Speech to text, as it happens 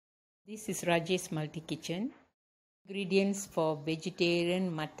This is Rajes Multi Kitchen. Ingredients for vegetarian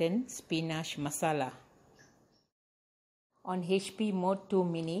mutton spinach masala. On HP mode 2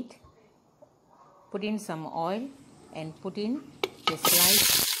 minutes, put in some oil and put in the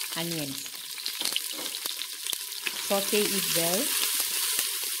sliced onions. Saute it well.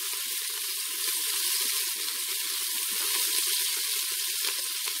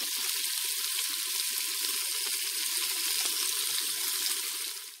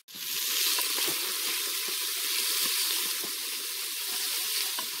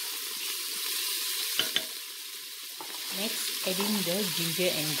 Next, add in the ginger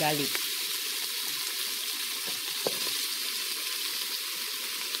and garlic.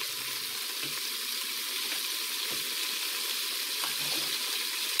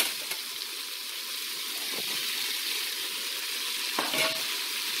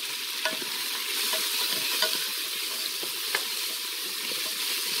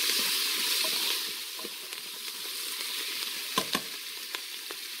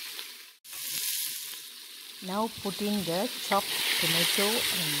 Now put in the chopped tomato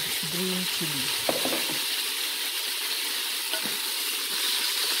and green chilli.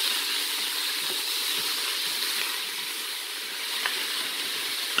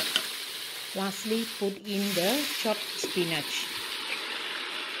 Lastly, put in the chopped spinach.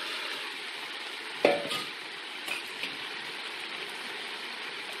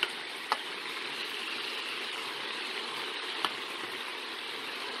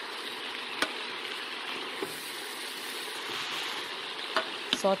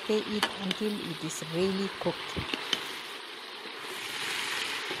 Saute it until it is really cooked.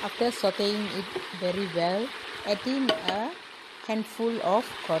 After sauteing it very well, add in a handful of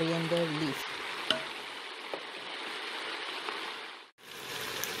coriander leaf.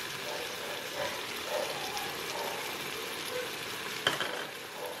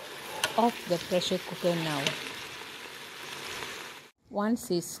 Off the pressure cooker now. Once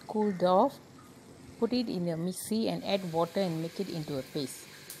it's cooled off, put it in a mixi and add water and make it into a paste.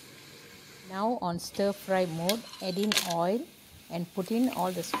 Now on stir fry mode, add in oil and put in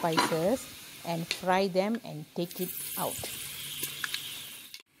all the spices and fry them and take it out.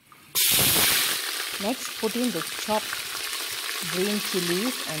 Next, put in the chopped green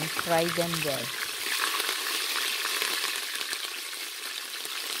chilies and fry them well.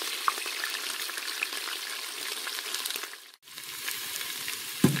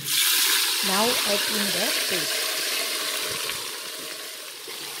 Now add in the paste.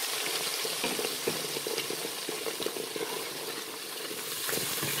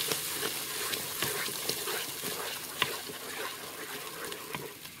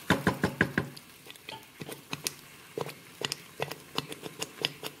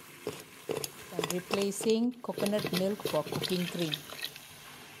 I'm replacing coconut milk for cooking cream.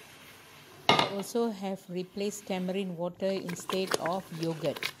 I also have replaced tamarind water instead of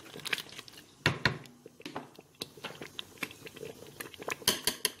yogurt.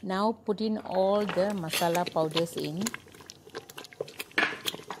 Now put in all the masala powders in.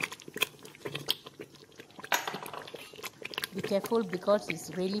 Be careful because it's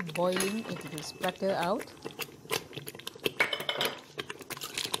really boiling, it will splatter out.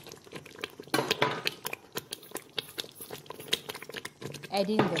 Add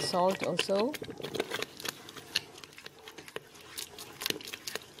in the salt also.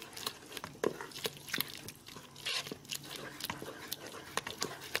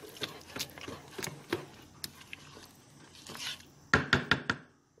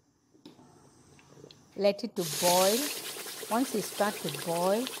 Let it to boil. Once it starts to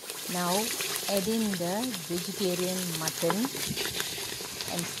boil, now add in the vegetarian mutton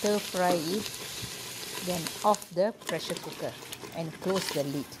and stir fry it. Then off the pressure cooker and close the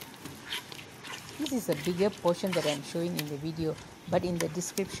lid. This is a bigger portion that I am showing in the video, but in the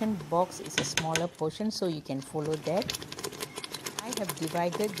description box is a smaller portion, so you can follow that. I have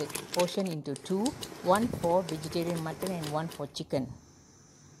divided the portion into two, one for vegetarian mutton and one for chicken.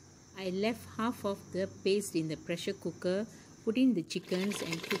 I left half of the paste in the pressure cooker, put in the chickens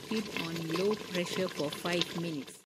and cook it on low pressure for 5 minutes.